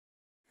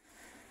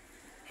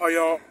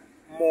Hiya,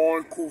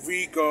 Michael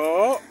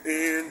Vega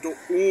and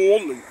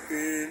Ollie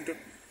and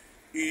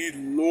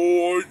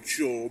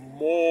Elijah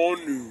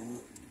Manu.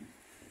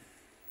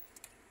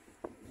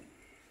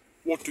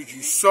 What did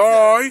you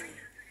say?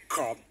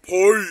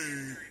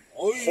 Kapai.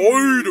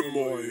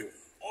 Haidamai.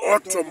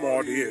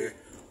 Atamari.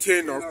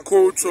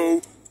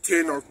 Tenakoto.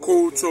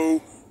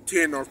 Tenakoto.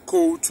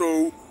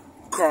 Tenakoto.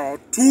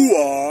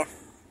 Katua.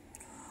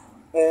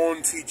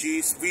 Auntie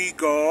J's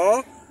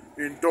Vega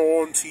and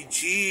Auntie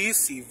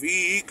J's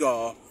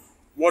Vega.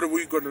 What are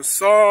we gonna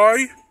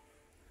say?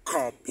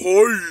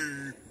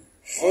 Kapai.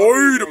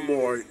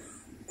 Haidamai.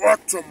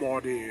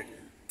 Atamari.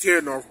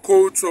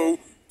 Tenakoto.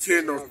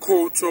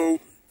 Tenakoto.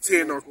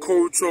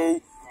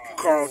 Tenakoto.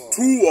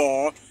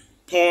 Katua.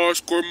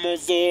 Pa's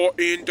grandmother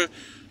and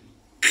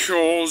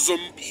cousin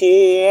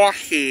Paul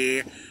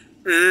here.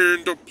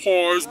 And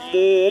Pa's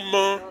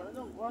mama.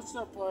 What's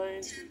the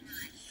point?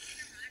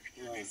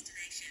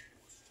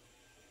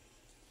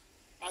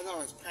 I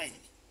know it's pink.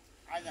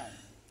 I know.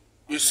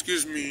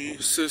 Excuse me,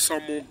 says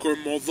I'm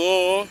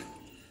grandmother.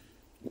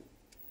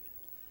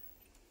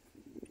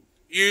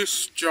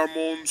 Yes,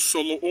 J'mon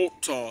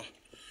Solouota.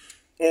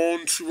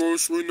 Auntie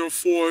Roserina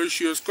Foi,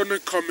 she is gonna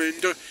come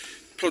and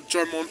put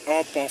J'mon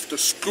up after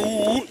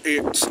school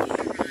at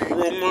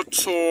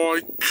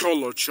Rongatai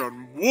College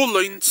in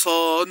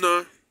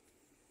Wellington.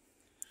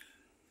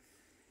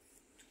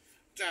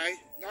 Jay,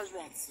 no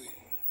Roxy.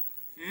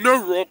 No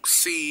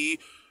Roxy.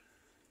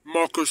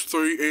 Marcus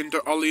 3 and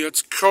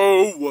Elliot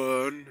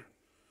Cohen.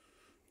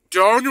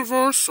 Daniel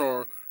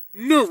Versa.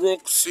 No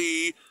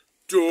Roxy.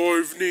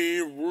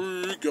 Divney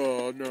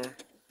Regan.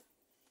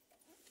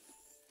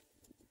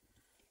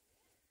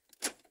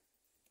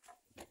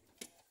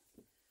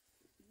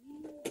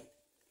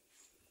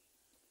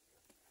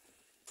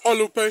 Hi,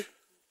 Lupe.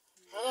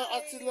 Hello,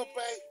 Auntie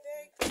Lupe.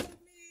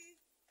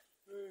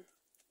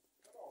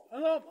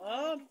 Hello,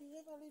 Mom.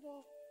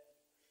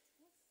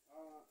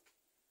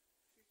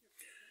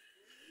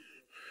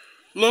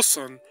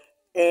 Listen,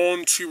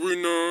 Auntie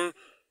Rena,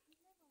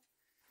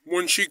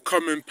 when she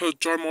come and put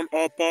J'mon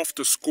up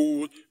after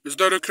school, is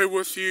that okay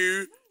with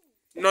you?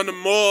 None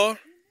more?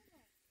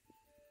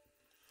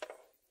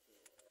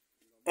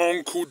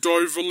 Uncle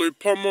David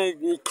Palmer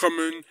will come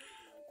and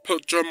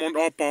put J'mon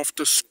up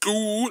after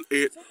school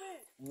at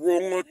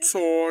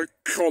Rongatai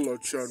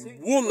College in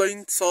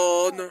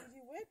Wellington. Did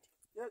you wet?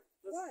 Yeah,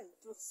 why?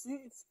 The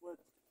seat is wet.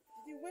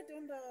 Did you wet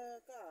on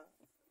the car?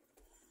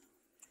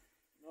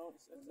 No,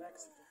 it's an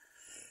accident.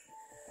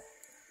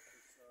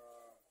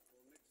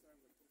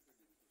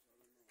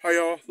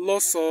 Hiya,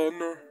 listen.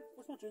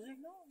 What's my jersey?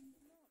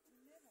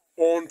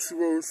 Auntie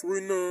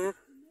Roserina,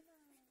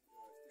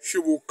 she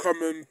will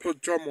come and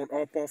put J'mon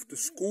up after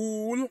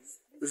school.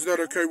 Is that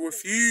okay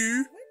with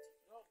you?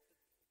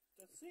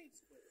 The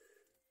seat's wet.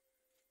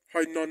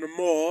 Hi, Nana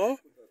Ma.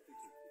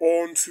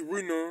 Auntie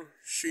Rina,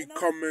 she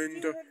come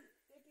and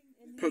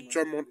put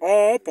J'mon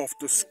up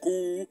after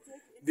school.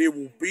 There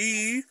will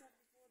be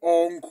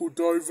Uncle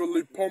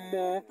David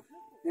Palmer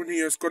when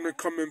he is gonna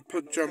come and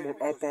put J'mon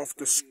up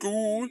after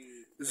school.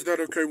 Is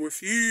that okay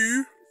with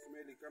you?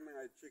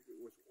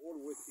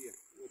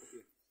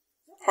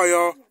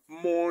 Hiya,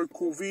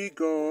 Michael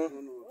Vega.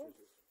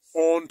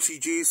 Auntie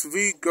J's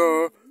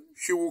Vega.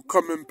 She will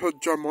come and put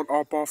J'mon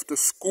up after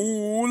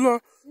school.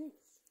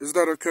 Is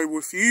that okay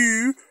with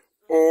you?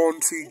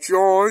 Auntie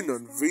John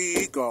and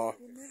Vega.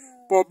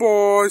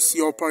 Bye-bye,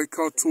 Siapai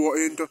Katua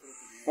and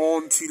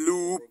Auntie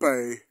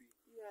Lupe.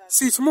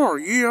 See you tomorrow,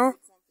 yeah?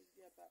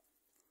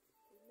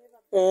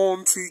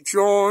 Auntie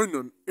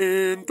John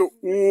and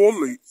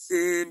Ollie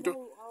and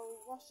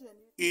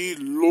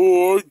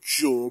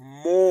Elijah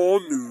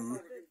Manu.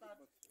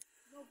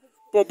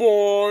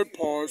 Bye-bye,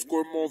 Pa's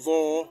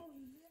grandmother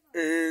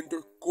and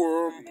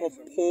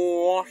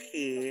Grandpa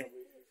here.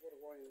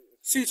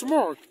 See you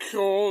tomorrow,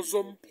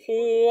 cousin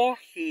Paul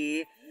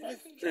here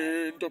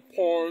and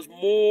Pa's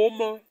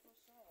mama.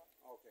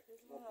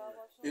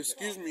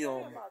 Excuse me,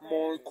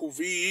 Michael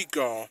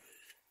Vega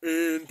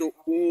and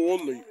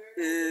Ollie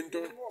and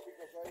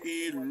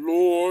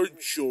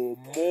Elijah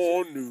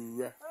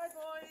Manu.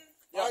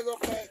 Bye,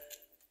 Lupe.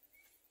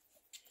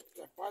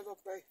 Bye,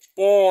 Lupe.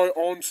 Bye,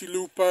 Auntie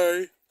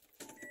Lupe.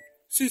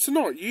 See you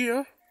tonight,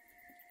 yeah?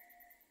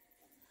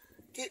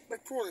 Keep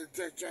recording,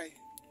 JJ.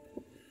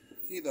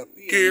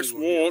 Guess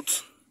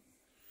what?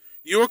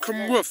 You're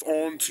coming with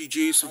Auntie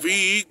J's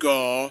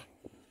Vega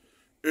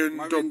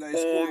and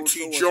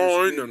Auntie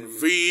John and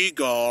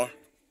Vega.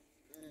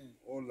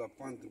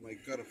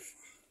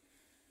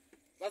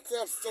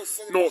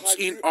 Not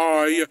in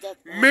I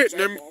met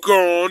them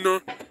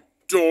gone.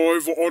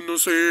 Dive on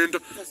his hand,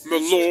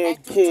 Milor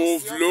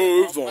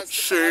Pavlova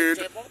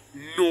said,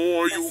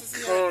 no, you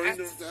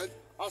can't.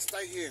 I'll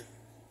stay here.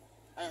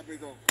 I'll be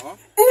gone. Huh?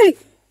 Oh!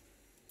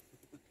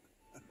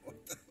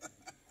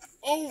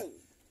 Oh,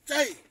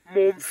 Jay.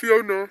 Mom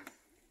Fiona.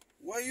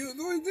 Why are you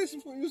doing this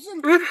for yourself?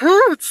 It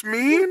hurts,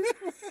 man.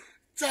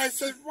 Jay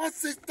said,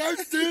 what's this?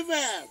 Don't do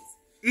that.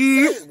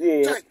 Eat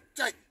what?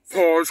 Jay,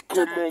 Pa's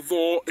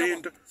grandmother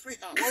and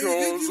Sweetheart, what do you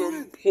think you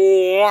cousin did?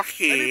 Pa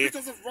Maybe here,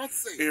 because of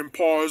Roxy. and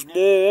Pa's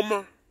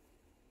mom.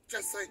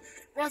 Just say,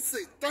 Roxy,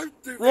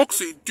 don't do that.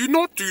 Roxy, do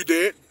not do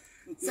that.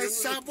 Say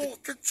some more.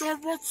 Control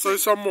Roxy. Say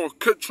some more.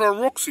 Kitchen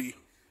Roxy.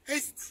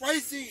 He's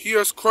crazy. He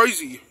is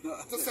crazy.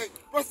 Just say,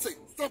 Roxy,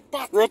 stop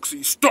barking.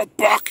 Roxy, stop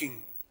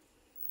barking.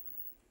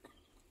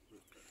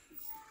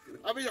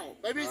 I mean,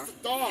 maybe it's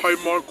the dog. Hey,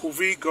 Michael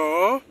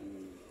Vega.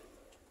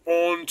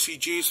 Auntie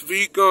Jess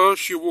Vega,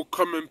 she will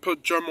come and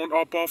pick J'mon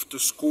up after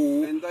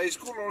school. In the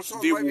school also,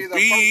 There maybe will the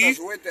be- punk is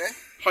wet, eh?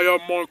 Hey,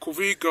 I'm Michael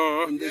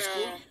Vega. In the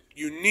school?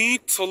 You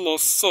need to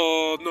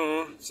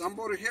listen.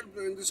 Somebody help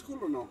in the school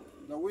or no?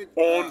 The wet,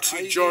 Auntie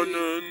ID.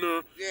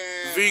 Janan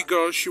Yeah.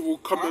 Vega, she will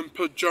come and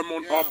pick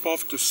J'mon up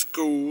after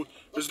school.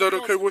 Is that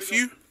okay with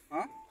you?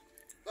 Huh?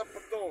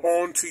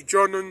 Auntie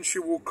Janan, she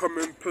will come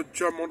and pick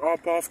J'mon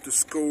up after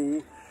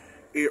school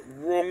at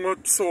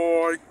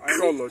Rongatai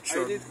College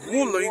I in did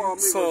clean warm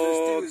because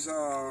Wellington. this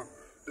is,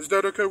 Is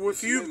that okay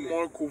with you,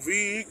 Smelly. Michael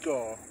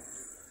Vega?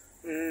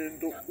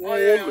 And yeah,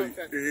 Wally okay.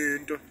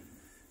 and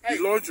Hey,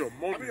 Elijah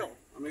Money. Amigo,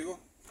 amigo?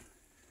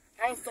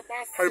 how's the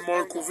bus? Hey,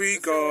 Michael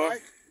Vega.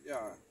 Yeah.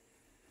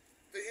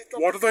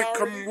 Why do they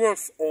come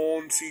with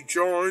Auntie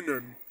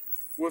Janan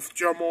with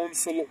J'mon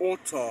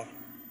Solouota?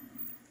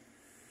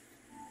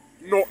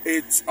 Not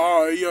it's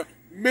I,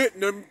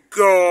 Metnam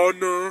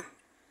Ghana,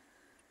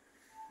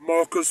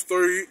 Marcus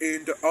 3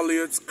 and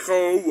Elliot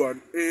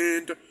Cohen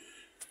and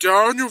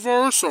Daniel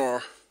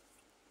Varsar.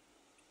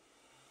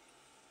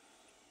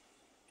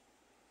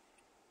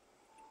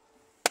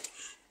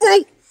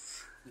 Oh!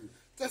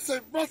 Just say,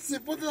 Roxy,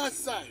 what did I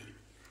say?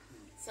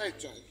 Say,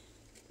 Jay.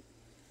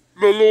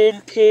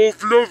 Malone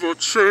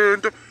Pavlovich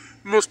and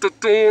Mr.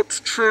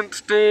 George Trent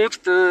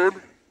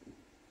Dodgeburn.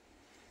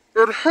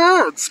 It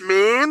hurts,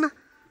 man.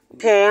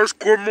 Pa's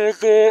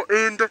grandmother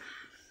and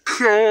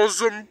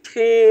cousin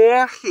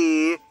Pa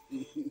here.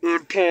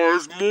 And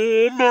Pa's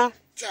mom.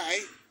 Jay,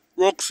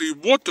 Roxy,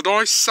 what did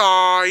I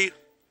say?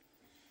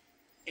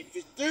 if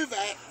you do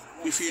that,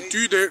 If you Roxy,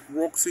 do that,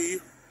 Roxy,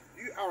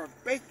 you are in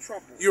big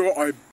trouble. you're a